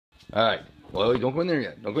All right. Well, don't go in there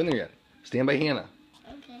yet. Don't go in there yet. Stand by Hannah.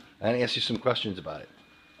 Okay. I'm going to ask you some questions about it.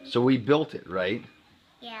 So we built it, right?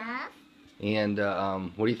 Yeah. And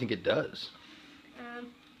what do you think it does?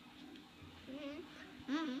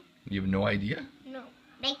 You have no idea? No.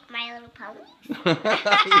 Make My Little Pony?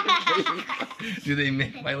 Do they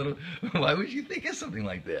make My Little... Why would you think of something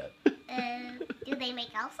like that? Do they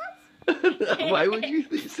make Elsa's? Why would you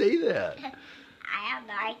say that? I have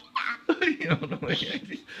no idea. You don't know.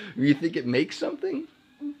 You think it makes something?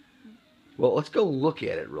 Well, let's go look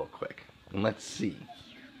at it real quick and let's see.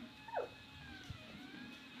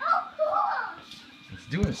 Oh, cool. It's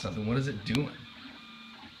doing something. What is it doing?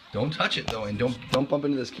 Don't touch it though, and don't bump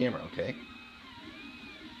into this camera, okay?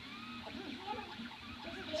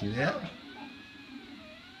 See that?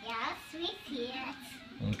 Yes, we see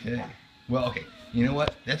it. Okay. Well, okay. You know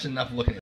what? That's enough looking at